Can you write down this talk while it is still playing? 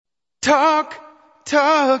Talk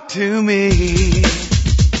to me.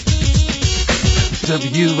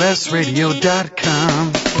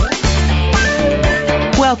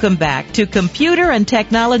 WSRadio.com. Welcome back to Computer and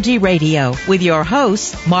Technology Radio with your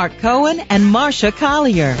hosts, Mark Cohen and Marcia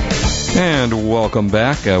Collier. And welcome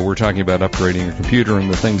back. We're talking about upgrading your computer and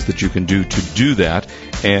the things that you can do to do that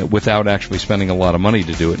without actually spending a lot of money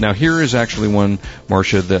to do it. Now, here is actually one,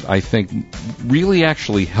 Marcia, that I think really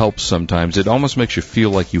actually helps sometimes. It almost makes you feel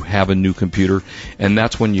like you have a new computer, and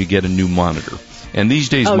that's when you get a new monitor. And these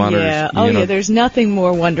days, monitors... Yeah, there's nothing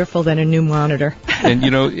more wonderful than a new monitor.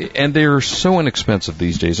 and they're so inexpensive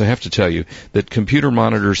these days. I have to tell you that computer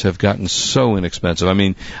monitors have gotten so inexpensive. I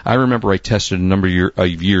mean, I remember I tested a number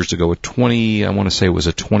of years ago a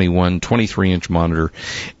 23-inch monitor,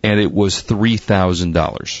 and it was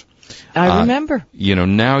 $3,000. I remember.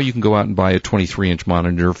 Now you can go out and buy a 23-inch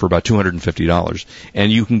monitor for about $250,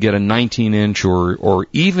 and you can get a 19-inch or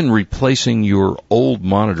even replacing your old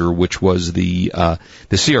monitor, which was the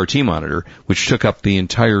CRT monitor, which took up the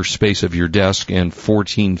entire space of your desk and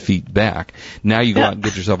 14 feet back. Now you go out and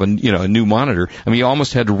get yourself a new monitor. I mean, you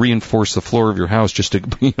almost had to reinforce the floor of your house just to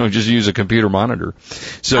just use a computer monitor.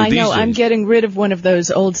 So I know I'm getting rid of one of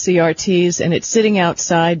those old CRTs, and it's sitting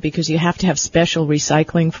outside because you have to have special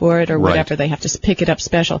recycling for it or whatever. They have to pick it up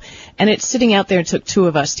special. And it's sitting out there. It took two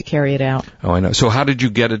of us to carry it out. Oh, I know. So how did you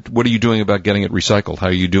get it? What are you doing about getting it recycled? How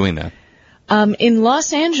are you doing that? In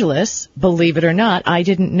Los Angeles, believe it or not, I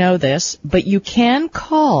didn't know this, but you can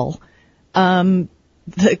call the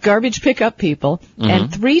garbage pickup people,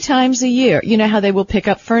 and 3 times a year, you know how they will pick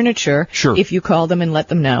up furniture if you call them and let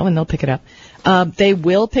them know, and they'll pick it up. They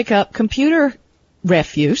will pick up computer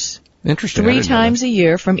refuse. Interesting. 3 times a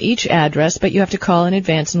year from each address, but you have to call in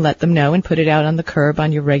advance and let them know and put it out on the curb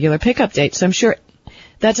on your regular pickup date. So I'm sure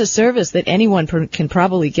that's a service that anyone can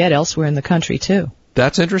probably get elsewhere in the country, too.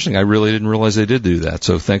 That's interesting. I really didn't realize they did do that.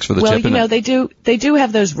 So thanks for the tip. Well, they do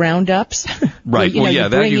have those roundups. Right. Where, you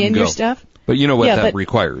bring in your stuff. But you know what that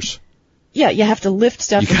requires? Yeah, you have to lift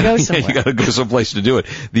stuff and go somewhere. You got to go someplace to do it.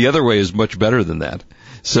 The other way is much better than that.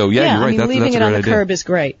 So you're right. I mean, leaving it on the curb is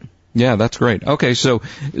great. Yeah, that's great. Okay, so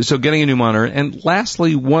getting a new monitor. And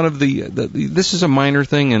lastly, one of this is a minor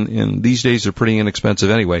thing, and these days they're pretty inexpensive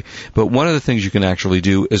anyway, but one of the things you can actually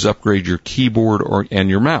do is upgrade your keyboard and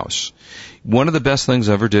your mouse. One of the best things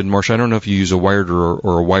I ever did, Marcia, I don't know if you use a wired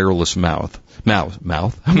or a wireless mouse. I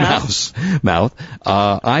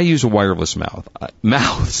use a wireless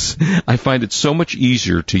mouse. I find it so much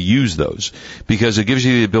easier to use those because it gives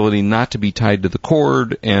you the ability not to be tied to the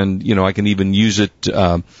cord, and I can even use it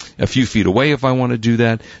a few feet away if I want to do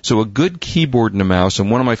that. So a good keyboard and a mouse, and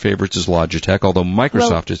one of my favorites is Logitech, although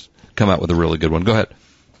Microsoft has come out with a really good one. Go ahead.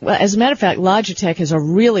 Well, as a matter of fact, Logitech has a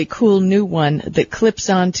really cool new one that clips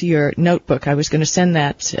onto your notebook. I was going to send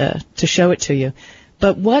that to show it to you.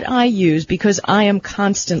 But what I use, because I am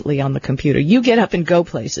constantly on the computer, you get up and go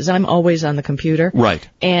places. I'm always on the computer. Right.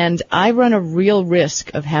 And I run a real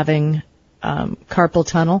risk of having carpal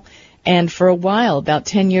tunnel. And for a while, about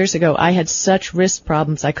 10 years ago, I had such wrist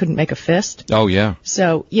problems I couldn't make a fist. Oh, yeah.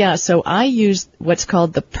 So I used what's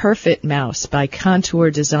called the Perfect Mouse by Contour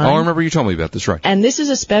Design. Oh, I remember you told me about this, right. And this is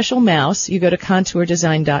a special mouse. You go to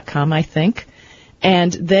contourdesign.com, I think.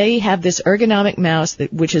 And they have this ergonomic mouse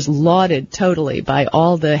which is lauded totally by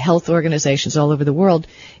all the health organizations all over the world.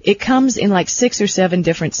 It comes in like 6 or 7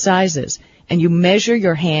 different sizes. And you measure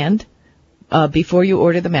your hand before you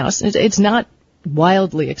order the mouse. It's not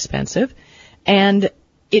wildly expensive, and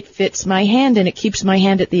it fits my hand, and it keeps my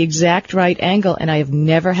hand at the exact right angle, and I have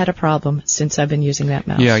never had a problem since I've been using that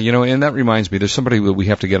mouse. Yeah, and that reminds me, there's somebody that we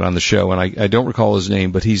have to get on the show, and I don't recall his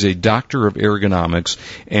name, but he's a doctor of ergonomics,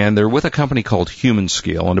 and they're with a company called Human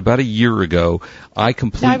Scale, and about a year ago, I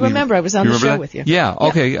remember, I was on the show with you. Yeah,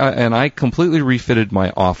 okay, and I completely refitted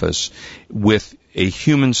my office with a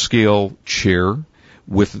Human Scale chair,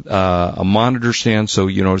 with a monitor stand, so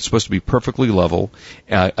it's supposed to be perfectly level,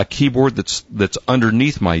 a keyboard that's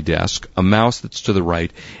underneath my desk, a mouse that's to the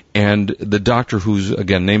right, and the doctor, whose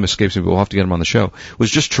again name escapes me, but we'll have to get him on the show,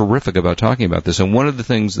 was just terrific about talking about this. And one of the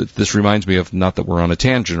things that this reminds me of, not that we're on a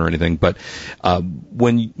tangent or anything, but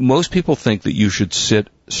when most people think that you should sit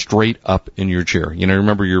straight up in your chair.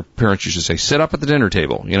 Remember your parents used to say, sit up at the dinner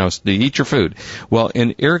table, to eat your food. Well,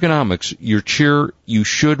 in ergonomics, your chair, you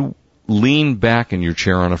should lean back in your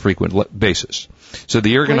chair on a frequent basis. So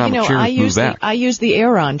the ergonomic chairs move back. I use the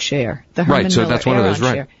Aeron chair, the Herman Miller that's one Aeron of those,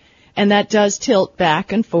 right. chair. And that does tilt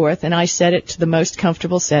back and forth, and I set it to the most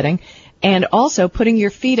comfortable setting. And also, putting your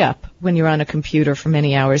feet up when you're on a computer for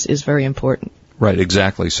many hours is very important. Right,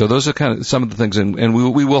 exactly. So those are kind of some of the things, and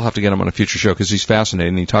we will have to get him on a future show because he's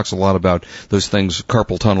fascinating. He talks a lot about those things,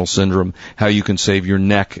 carpal tunnel syndrome, how you can save your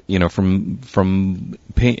neck, from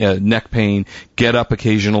pain, neck pain. Get up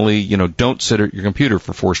occasionally, don't sit at your computer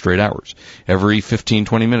for 4 straight hours. Every 15,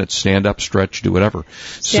 20 minutes, stand up, stretch, do whatever.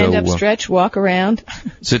 Stand up, stretch, walk around.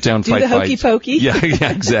 Sit down, do fight, the hokey pokey. Yeah,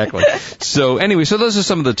 exactly. So anyway, so those are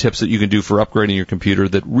some of the tips that you can do for upgrading your computer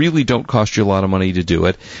that really don't cost you a lot of money to do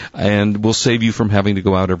it, and will save you from having to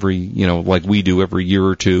go out every, like we do every year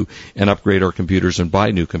or two and upgrade our computers and buy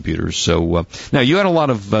new computers. So now you had a lot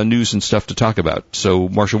of news and stuff to talk about. So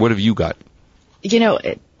Marsha, what have you got?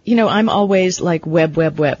 I'm always like web.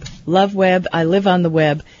 Love web. I live on the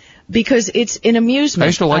web because it's an amusement. I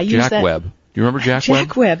used to like Jack Webb. Do you remember Jack Webb?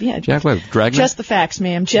 Jack Webb, yeah. Jack Webb. Dragnet? Just the facts,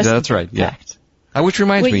 ma'am. That's right. Yeah. Facts. Which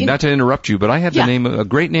reminds me, not to interrupt you, but I had a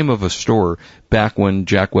great name of a store back when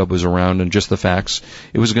Jack Webb was around and Just the Facts.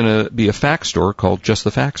 It was going to be a fax store called Just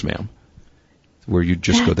the Facts, ma'am, where you'd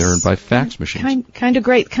just go there and buy fax machines. Kind of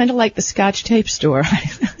great, kind of like the Scotch tape store.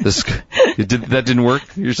 That didn't work,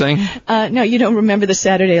 you're saying? No, you don't remember the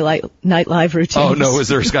Saturday Night Live routine. Oh, no, was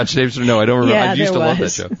there a Scotch tape store? No, I don't remember. Yeah, I used to love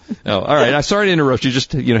that show. Oh, all right, I'm sorry to interrupt you.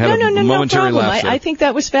 Just, had a momentary laugh. I think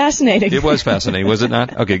that was fascinating. It was fascinating, was it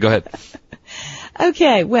not? Okay, go ahead.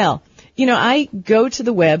 Okay, well, I go to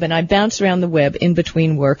the web and I bounce around the web in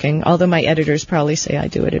between working, although my editors probably say I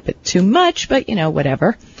do it a bit too much, but,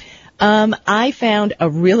 whatever. I found a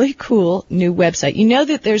really cool new website. You know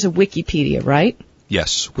that there's a Wikipedia, right?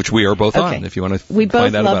 Yes, which we are both on, if you want to find out about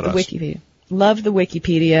us. We both love the Wikipedia. Love the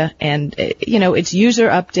Wikipedia, and, it's user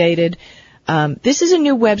updated. This is a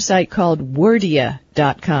new website called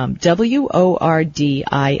Wordia.com, WORDIA.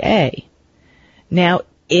 Now,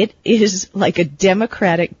 it is like a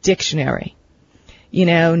democratic dictionary.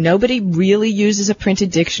 Nobody really uses a printed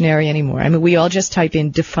dictionary anymore. I mean, we all just type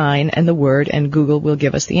in define and the word, and Google will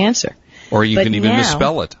give us the answer. Or you can even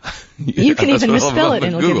misspell it. You can even misspell it,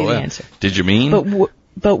 and it'll give you the answer. Did you mean?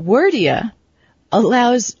 But Wordia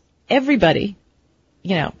allows everybody,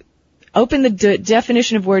 open the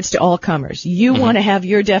definition of words to all comers. You want to have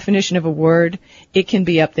your definition of a word, it can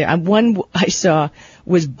be up there. One I saw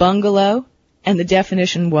was bungalow. And the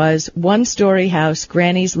definition was one-story house,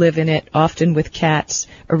 grannies live in it, often with cats,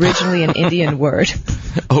 originally an Indian word.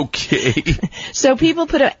 Okay. So people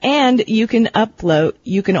and you can also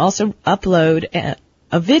upload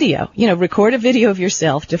a video, record a video of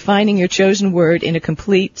yourself defining your chosen word in a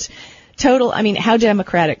complete, total, how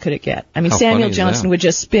democratic could it get? Samuel Johnson would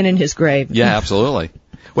just spin in his grave. Yeah, absolutely.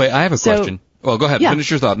 Wait, I have a question. Well, go ahead. Yeah.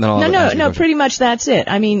 Finish your thought. No, pretty much that's it.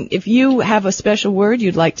 If you have a special word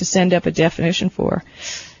you'd like to send up a definition for,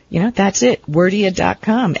 that's it,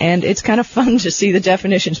 Wordia.com. And it's kind of fun to see the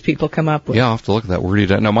definitions people come up with. Yeah, I'll have to look at that,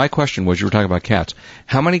 Wordia. Now, my question was, you were talking about cats.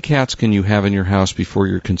 How many cats can you have in your house before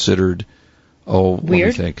you're considered, weird? Let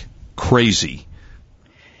me think, crazy?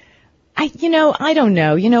 I don't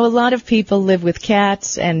know. A lot of people live with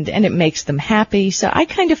cats and it makes them happy. So I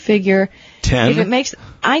kind of figure 10? If it makes,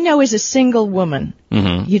 I know as a single woman,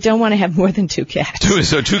 you don't want to have more than 2 cats.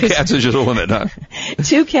 So 2 cats is your limit, huh?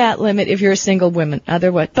 2 cat limit if you're a single woman.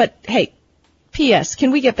 Otherwise, but hey, P.S.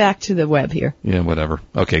 Can we get back to the web here? Yeah, whatever.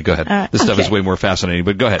 Okay, go ahead. This stuff is way more fascinating,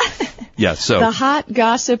 but go ahead. Yeah, so. The hot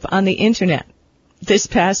gossip on the internet this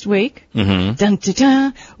past week,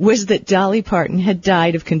 was that Dolly Parton had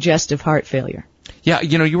died of congestive heart failure. Yeah,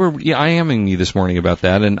 you were IMing me this morning about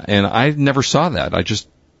that, and I never saw that. I just,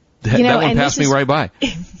 that one passed me right by.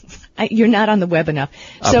 You're not on the web enough.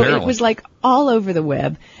 So Apparently. It was like all over the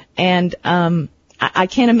web, and I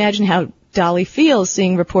can't imagine how Dolly feels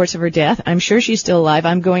seeing reports of her death. I'm sure she's still alive.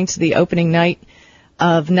 I'm going to the opening night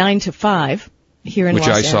of 9 to 5. Here in Los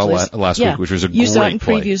Angeles. Saw last week, which was a great play. You saw it in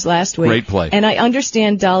previews last week. Great play. And I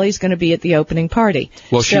understand Dolly's going to be at the opening party.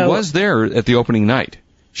 Well, she was there at the opening night.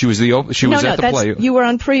 She was at the play. You were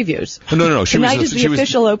on previews. No. Tonight is the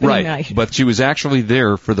official opening night. But she was actually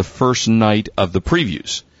there for the first night of the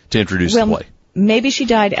previews to introduce the play. Maybe she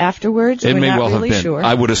died afterwards. It We're may not well really have been. Sure.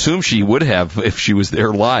 I would assume she would have if she was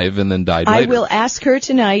there live and then died later. I will ask her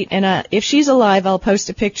tonight, and if she's alive, I'll post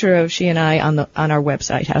a picture of she and I on our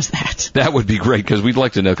website. How's that? That would be great because we'd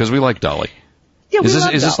like to know because we like Dolly. Yeah, is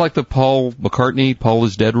this like the Paul McCartney Paul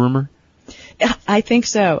is dead rumor? I think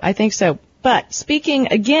so. But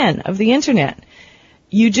speaking again of the internet,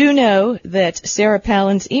 you do know that Sarah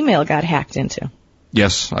Palin's email got hacked into.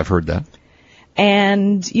 Yes, I've heard that.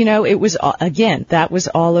 And, it was, again, that was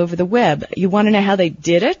all over the web. You want to know how they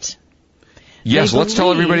did it? Yes, let's tell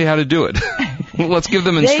everybody how to do it. Let's give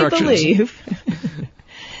them instructions. They believe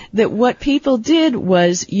that what people did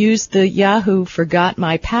was use the Yahoo Forgot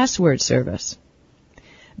My Password service.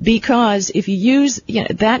 Because if you use,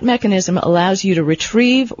 that mechanism allows you to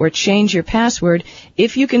retrieve or change your password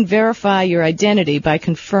if you can verify your identity by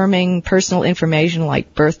confirming personal information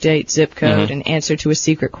like birth date, zip code, and answer to a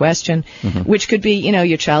secret question, which could be,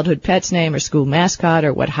 your childhood pet's name or school mascot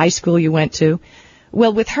or what high school you went to.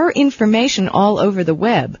 Well, with her information all over the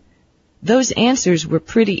web, those answers were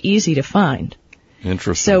pretty easy to find.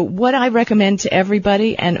 Interesting. So what I recommend to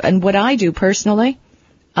everybody, and what I do personally,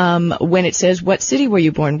 when it says, what city were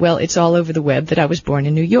you born? Well, it's all over the web that I was born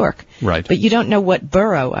in New York. Right. But you don't know what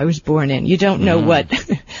borough I was born in. You don't know what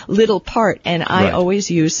little part. And I always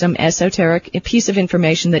use some esoteric piece of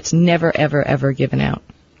information that's never, ever, ever given out.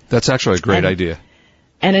 That's actually a great idea.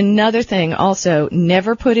 And another thing also,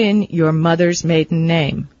 never put in your mother's maiden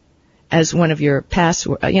name as one of your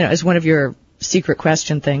password, as one of your secret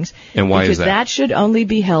question things. And why because is that? That should only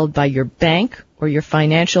be held by your bank or your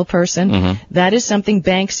financial person. That is something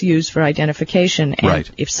banks use for identification. And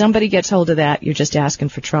if somebody gets hold of that, you're just asking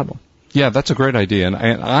for trouble. Yeah, that's a great idea. And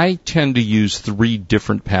I tend to use 3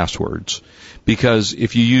 different passwords because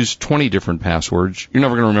if you use 20 different passwords, you're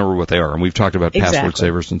never going to remember what they are. And we've talked about password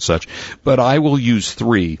savers and such. But I will use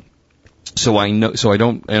 3 so I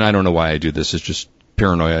don't know why I do this. It's just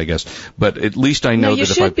paranoia, I guess. But at least I know that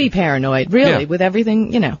if I... you should be paranoid, really, with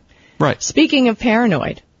everything, Right. Speaking of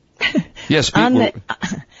paranoid... Yes, on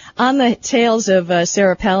the tales of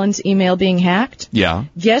Sarah Palin's email being hacked. Yeah.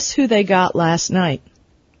 Guess who they got last night?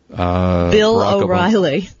 Bill Barack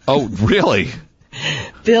O'Reilly. Obama. Oh, really?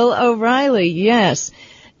 Bill O'Reilly, yes.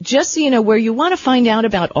 Just so you know, where you want to find out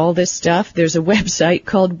about all this stuff, there's a website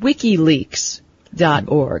called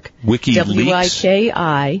WikiLeaks.org.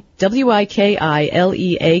 WikiLeaks?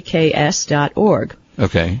 WikiLeaks.org.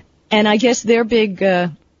 Okay. And I guess their big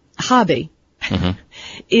hobby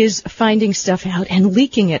is finding stuff out and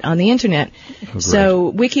leaking it on the internet. Oh,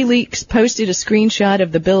 so WikiLeaks posted a screenshot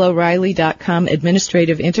of the BillO'Reilly.com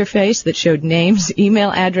administrative interface that showed names,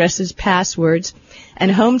 email addresses, passwords,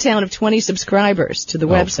 and hometown of 20 subscribers to the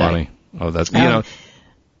website. Funny. Oh, that's,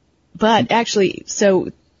 But actually,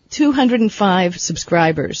 so 205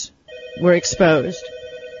 subscribers were exposed.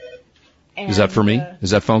 And, is that for me?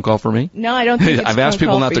 Is that phone call for me? No, I don't think it's I've asked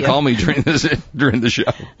people not to call me during the show.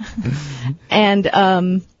 And,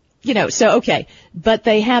 okay. But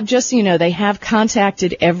they have they have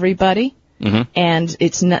contacted everybody. And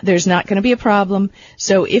there's not going to be a problem.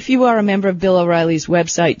 So if you are a member of Bill O'Reilly's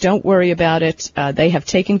website, don't worry about it. They have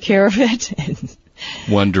taken care of it.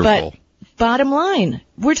 Wonderful. But bottom line,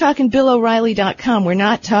 we're talking BillO'Reilly.com. We're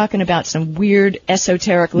not talking about some weird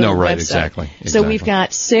esoteric little website. Exactly. So we've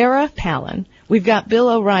got Sarah Palin. We've got Bill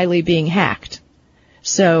O'Reilly being hacked.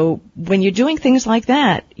 So when you're doing things like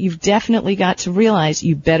that, you've definitely got to realize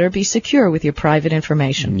you better be secure with your private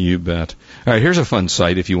information. You bet. All right, here's a fun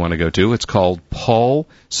site if you want to go to. It's called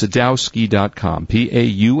PaulSadowski.com.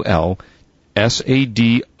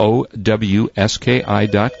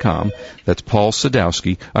 PaulSadowski.com. That's Paul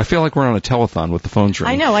Sadowski. I feel like we're on a telethon with the phones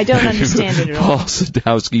ringing. I know, I don't understand it at all.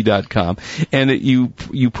 PaulSadowski.com. And you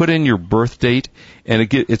put in your birth date,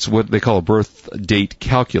 and it's what they call a birth date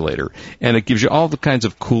calculator. And it gives you all the kinds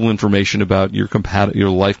of cool information about your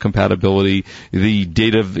life compatibility, the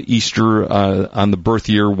date of Easter on the birth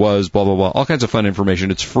year was, blah, blah, blah. All kinds of fun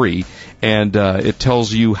information. It's free. And it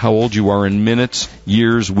tells you how old you are in minutes,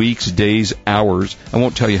 years, weeks, days, hours. I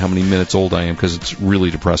won't tell you how many minutes old I am because it's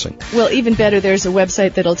really depressing. Well, even better, there's a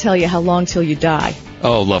website that'll tell you how long till you die.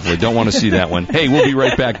 Oh, lovely. Don't want to see that one. Hey, we'll be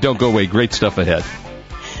right back. Don't go away. Great stuff ahead.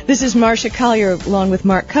 This is Marcia Collier along with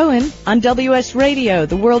Mark Cohen on WS Radio,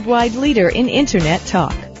 the worldwide leader in Internet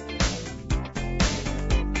talk.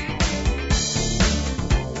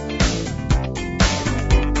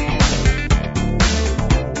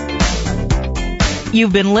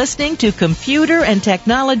 You've been listening to Computer and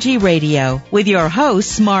Technology Radio with your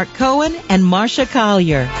hosts Mark Cohen and Marcia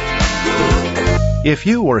Collier. If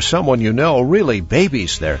you or someone you know really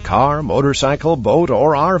babies their car, motorcycle, boat,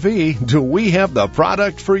 or RV, do we have the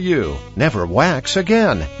product for you? Never wax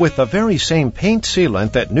again with the very same paint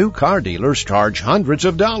sealant that new car dealers charge hundreds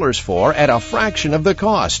of dollars for at a fraction of the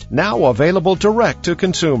cost. Now available direct to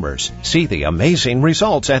consumers. See the amazing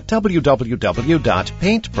results at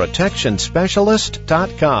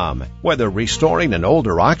www.paintprotectionspecialist.com. Whether restoring an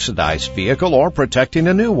older oxidized vehicle or protecting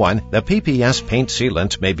a new one, the PPS paint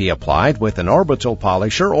sealant may be applied with an orbital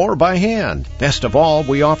polisher or by hand. Best of all,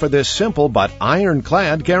 we offer this simple but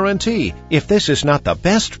ironclad guarantee. If this is not the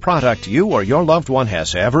best product you or your loved one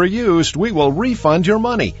has ever used, we will refund your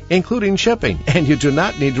money, including shipping, and you do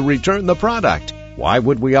not need to return the product. Why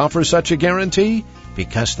would we offer such a guarantee?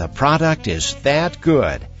 Because the product is that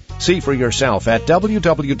good. See for yourself at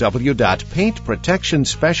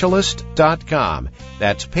www.paintprotectionspecialist.com.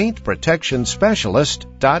 That's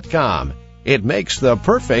paintprotectionspecialist.com. It makes the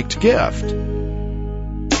perfect gift.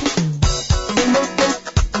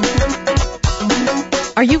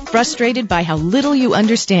 Are you frustrated by how little you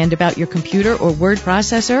understand about your computer or word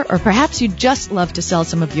processor? Or perhaps you'd just love to sell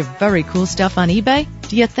some of your very cool stuff on eBay?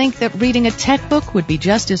 Do you think that reading a tech book would be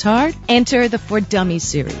just as hard? Enter the For Dummies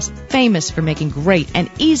series, famous for making great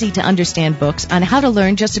and easy-to-understand books on how to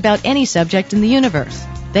learn just about any subject in the universe.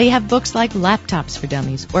 They have books like Laptops for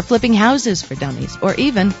Dummies, or Flipping Houses for Dummies, or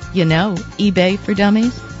even, eBay for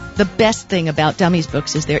Dummies. The best thing about Dummies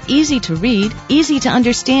books is they're easy to read, easy to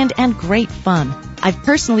understand, and great fun. I've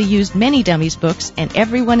personally used many Dummies books, and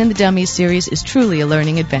every one in the Dummies series is truly a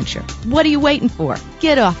learning adventure. What are you waiting for?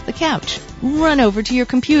 Get off the couch. Run over to your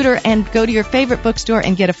computer and go to your favorite bookstore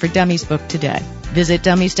and get a For Dummies book today. Visit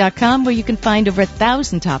dummies.com, where you can find over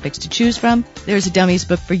 1,000 topics to choose from. There's a Dummies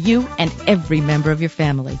book for you and every member of your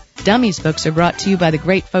family. Dummies books are brought to you by the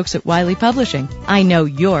great folks at Wiley Publishing. I know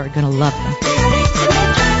you're going to love them.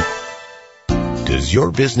 Does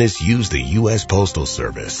your business use the U.S. Postal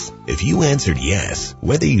Service? If you answered yes,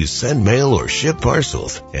 whether you send mail or ship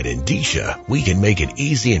parcels, at Indicia, we can make it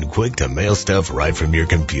easy and quick to mail stuff right from your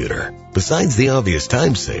computer. Besides the obvious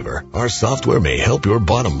time saver, our software may help your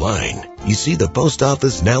bottom line. You see, the post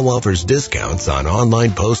office now offers discounts on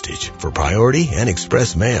online postage for priority and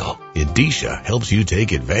express mail. Indicia helps you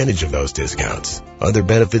take advantage of those discounts. Other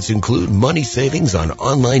benefits include money savings on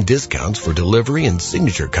online discounts for delivery and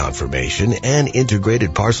signature confirmation and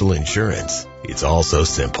integrated parcel insurance. It's all so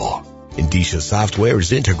simple. Indicia software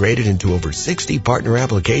is integrated into over 60 partner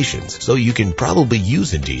applications, so you can probably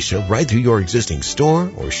use Indicia right through your existing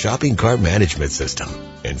store or shopping cart management system.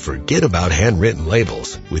 And forget about handwritten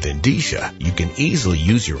labels. With Indicia, you can easily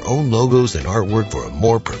use your own logos and artwork for a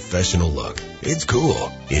more professional look. It's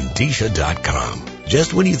cool. Indicia.com.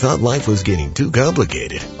 Just when you thought life was getting too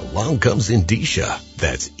complicated, along comes Indicia.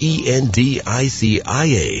 That's ENDICIA.com.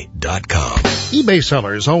 eBay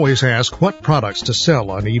sellers always ask what products to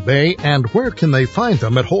sell on eBay and where can they find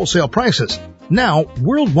them at wholesale prices. Now,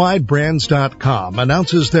 WorldwideBrands.com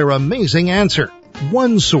announces their amazing answer.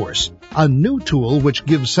 OneSource, a new tool which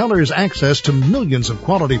gives sellers access to millions of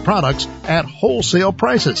quality products at wholesale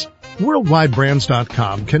prices.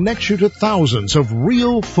 WorldwideBrands.com connects you to thousands of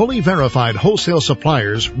real, fully verified wholesale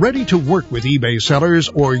suppliers ready to work with eBay sellers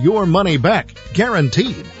or your money back,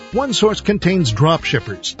 guaranteed. OneSource contains drop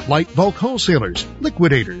shippers, light bulk wholesalers,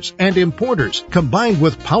 liquidators, and importers, combined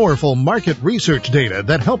with powerful market research data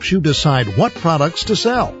that helps you decide what products to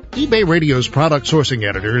sell. eBay Radio's product sourcing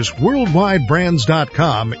editors,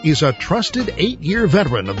 WorldwideBrands.com, is a trusted 8-year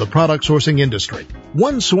veteran of the product sourcing industry.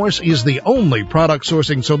 OneSource is the only product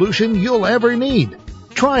sourcing solution you'll ever need.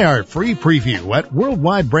 Try our free preview at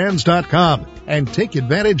WorldwideBrands.com and take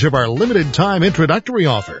advantage of our limited time introductory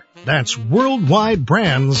offer. That's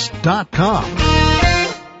WorldwideBrands.com.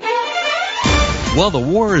 Well, the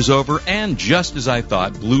war is over, and just as I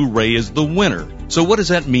thought, Blu-ray is the winner. So what does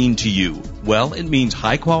that mean to you? Well, it means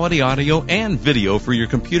high-quality audio and video for your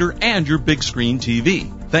computer and your big screen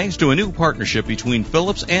TV. Thanks to a new partnership between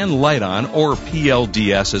Philips and Lite-On, or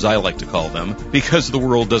PLDS as I like to call them, because the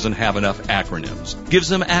world doesn't have enough acronyms, gives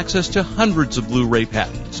them access to hundreds of Blu-ray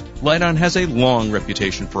patents. Lite-On has a long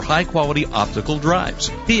reputation for high-quality optical drives.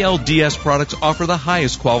 PLDS products offer the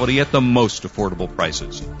highest quality at the most affordable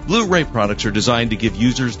prices. Blu-ray products are designed to give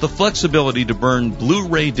users the flexibility to burn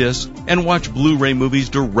Blu-ray discs and watch Blu-ray movies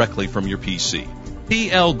directly from your PC.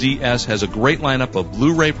 PLDS has a great lineup of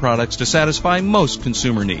Blu-ray products to satisfy most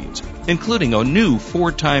consumer needs, including a new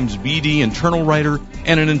 4x BD internal writer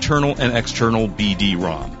and an internal and external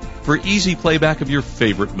BD-ROM for easy playback of your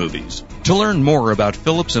favorite movies. To learn more about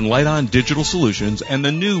Philips and Lite-On digital solutions and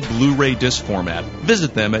the new Blu-ray disc format,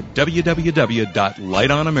 visit them at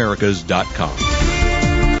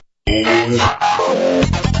www.liteonamericas.com.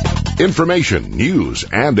 Information, news,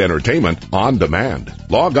 and entertainment on demand.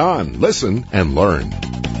 Log on, listen, and learn.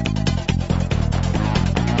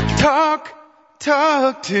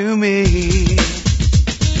 Talk to me.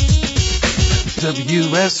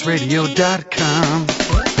 WSRadio.com.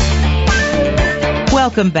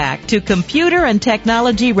 Welcome back to Computer and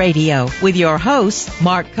Technology Radio with your hosts,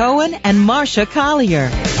 Mark Cohen and Marcia Collier.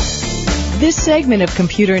 This segment of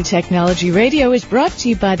Computer and Technology Radio is brought to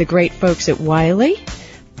you by the great folks at Wiley.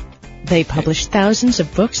 They publish thousands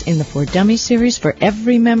of books in the For Dummies series for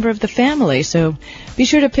every member of the family, so be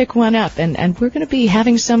sure to pick one up. And we're going to be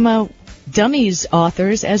having some Dummies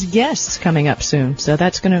authors as guests coming up soon. So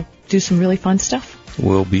that's going to do some really fun stuff.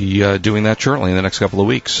 We'll be doing that shortly in the next couple of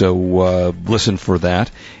weeks, so listen for that.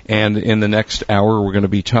 And in the next hour, we're going to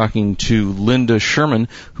be talking to Linda Sherman,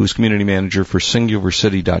 who's community manager for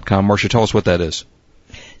SingularCity.com. Marcia, tell us what that is.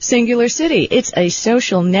 Singular City. It's a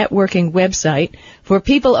social networking website for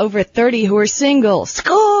people over 30 who are single.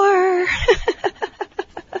 Score!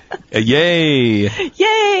 Yay!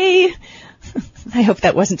 Yay! I hope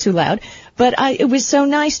that wasn't too loud. But it was so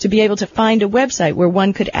nice to be able to find a website where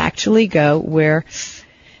one could actually go where,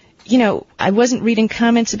 I wasn't reading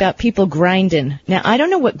comments about people grinding. Now, I don't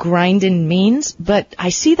know what grinding means, but I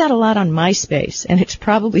see that a lot on MySpace, and it's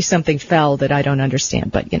probably something foul that I don't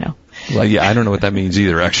understand, but, Well, yeah, I don't know what that means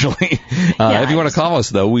either, actually. If you want to call us,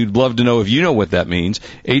 though, we'd love to know if you know what that means.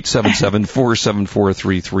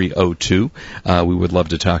 877-474-3302. We would love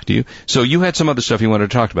to talk to you. So you had some other stuff you wanted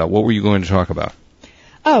to talk about. What were you going to talk about?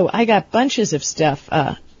 Oh, I got bunches of stuff.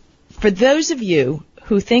 For those of you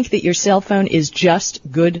who think that your cell phone is just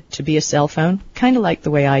good to be a cell phone, kind of like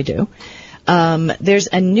the way I do, there's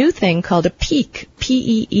a new thing called a Peek,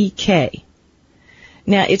 P-E-E-K.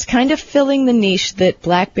 Now, it's kind of filling the niche that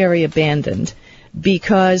BlackBerry abandoned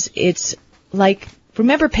because it's like,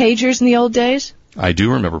 remember pagers in the old days? I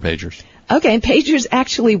do remember pagers. Okay, and pagers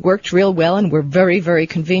actually worked real well and were very, very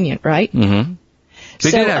convenient, right? Mm-hmm.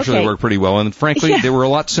 They did actually work pretty well, and frankly, they were a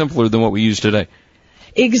lot simpler than what we use today.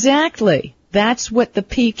 Exactly. That's what the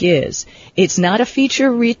Peek is. It's not a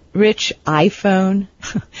feature-rich iPhone.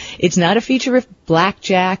 It's not a feature-rich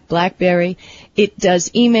BlackBerry. It does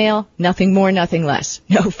email, nothing more, nothing less.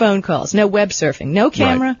 No phone calls, no web surfing, no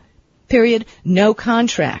camera, period, no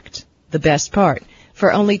contract, the best part,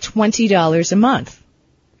 for only $20 a month.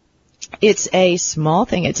 It's a small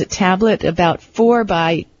thing. It's a tablet about 4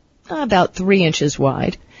 by about 3 inches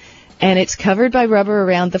wide, and it's covered by rubber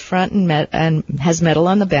around the front and has metal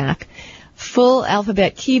on the back. Full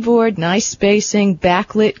alphabet keyboard, nice spacing,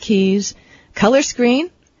 backlit keys, color screen,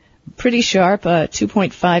 pretty sharp,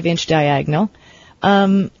 2.5-inch diagonal.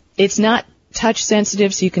 It's not touch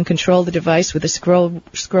sensitive, so you can control the device with a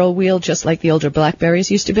scroll wheel, just like the older BlackBerries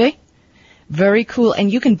used to be. Very cool,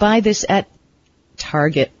 and you can buy this at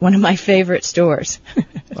Target, one of my favorite stores.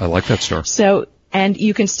 I like that store. And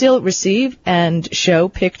you can still receive and show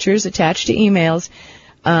pictures attached to emails,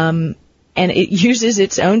 and it uses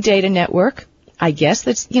its own data network. I guess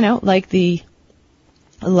that's, like the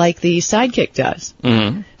Sidekick does.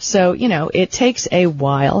 Mm-hmm. So, it takes a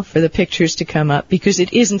while for the pictures to come up because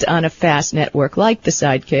it isn't on a fast network like the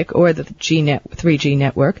Sidekick or the 3G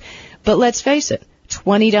network. But let's face it,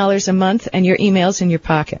 $20 a month and your email's in your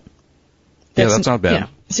pocket. That's not bad.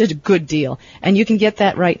 It's a good deal. And you can get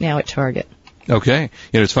that right now at Target. Okay.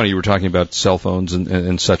 It's funny you were talking about cell phones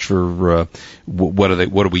and such for what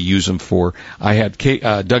do we use them for? I had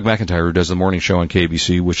Doug McIntyre, who does the morning show on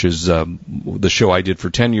KBC, which is the show I did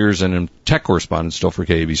for 10 years and am tech correspondent still for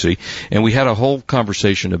KBC, and we had a whole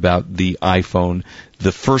conversation about the iPhone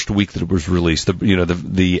the first week that it was released,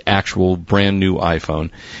 the actual brand new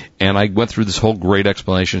iPhone, and I went through this whole great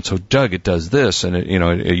explanation. So Doug, it does this, and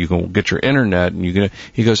you can get your internet, and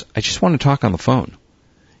he goes, I just want to talk on the phone.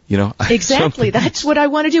 Exactly. That's what I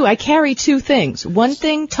want to do. I carry 2 things. One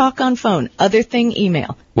thing, talk on phone. Other thing,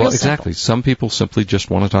 email. Well, exactly. Some people simply just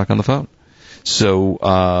want to talk on the phone. So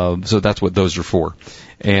that's what those are for.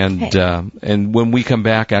 And when we come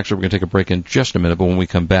back, actually, we're going to take a break in just a minute, but when we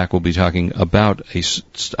come back, we'll be talking about a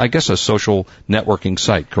social networking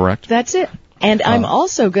site, correct? That's it. And I'm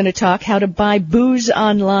also going to talk how to buy booze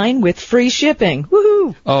online with free shipping.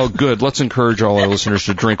 Woohoo! Oh, good. Let's encourage all our listeners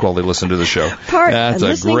to drink while they listen to the show. That's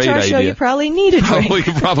a great idea. Show, you probably need a drink.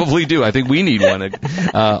 You probably do. I think we need one.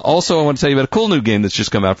 Also, I want to tell you about a cool new game that's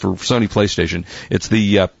just come out for Sony PlayStation. It's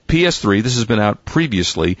the PS3. This has been out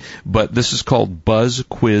previously, but this is called Buzz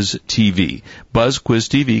Quiz TV. Buzz Quiz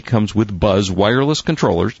TV comes with Buzz wireless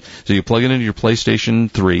controllers, so you plug it into your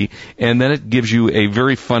PlayStation 3, and then it gives you a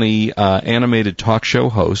very funny animated talk show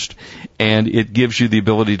host, and it gives you the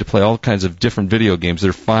ability to play all kinds of different video games. There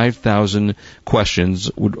are 5,000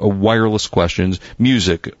 questions, wireless questions,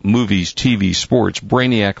 music, movies, TV, sports,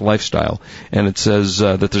 Brainiac lifestyle, and it says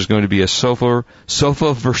that there's going to be a sofa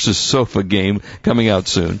versus sofa game coming out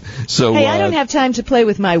soon. So, hey, I don't have time to play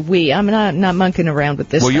with my Wii. I'm not monkeying around with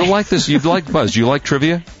this. Well, thing. you'll like this. You'd like Buzz. Do you like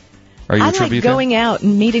trivia? Are you I a trivia like going out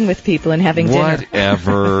and meeting with people and having dinner.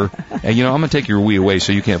 Whatever. And I'm going to take your Wii away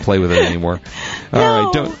so you can't play with it anymore. All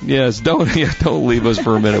right, don't leave us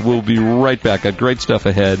for a minute. We'll be right back. Got great stuff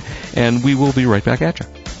ahead, and we will be right back at you.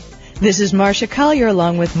 This is Marcia Collier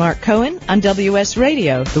along with Mark Cohen on WS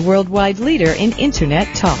Radio, the worldwide leader in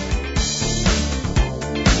Internet talk.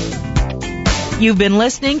 You've been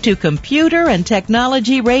listening to Computer and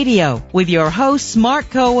Technology Radio with your hosts Mark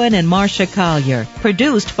Cohen and Marcia Collier.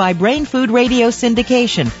 Produced by Brain Food Radio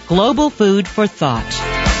Syndication, global food for thought.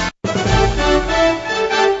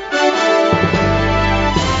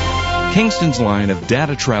 Kingston's line of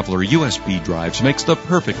Data Traveler USB drives makes the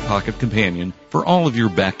perfect pocket companion for all of your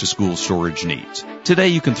back-to-school storage needs. Today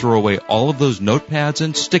you can throw away all of those notepads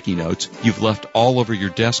and sticky notes you've left all over your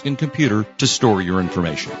desk and computer to store your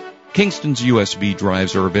information. Kingston's USB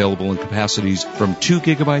drives are available in capacities from 2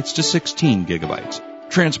 gigabytes to 16 gigabytes.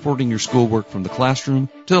 Transporting your schoolwork from the classroom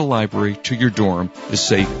to the library to your dorm is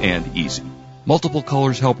safe and easy. Multiple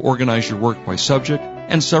colors help organize your work by subject,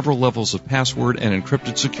 and several levels of password and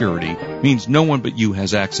encrypted security means no one but you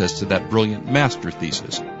has access to that brilliant master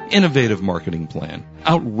thesis, innovative marketing plan,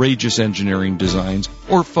 outrageous engineering designs,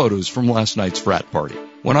 or photos from last night's frat party.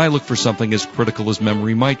 When I look for something as critical as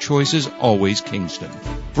memory, my choice is always Kingston.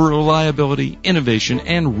 For reliability, innovation,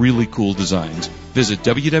 and really cool designs, visit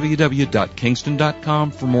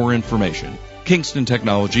www.kingston.com for more information. Kingston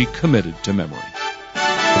Technology, committed to memory.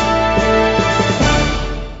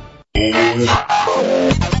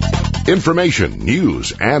 Information,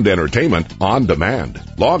 news, and entertainment on demand.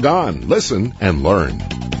 Log on, listen, and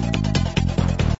learn.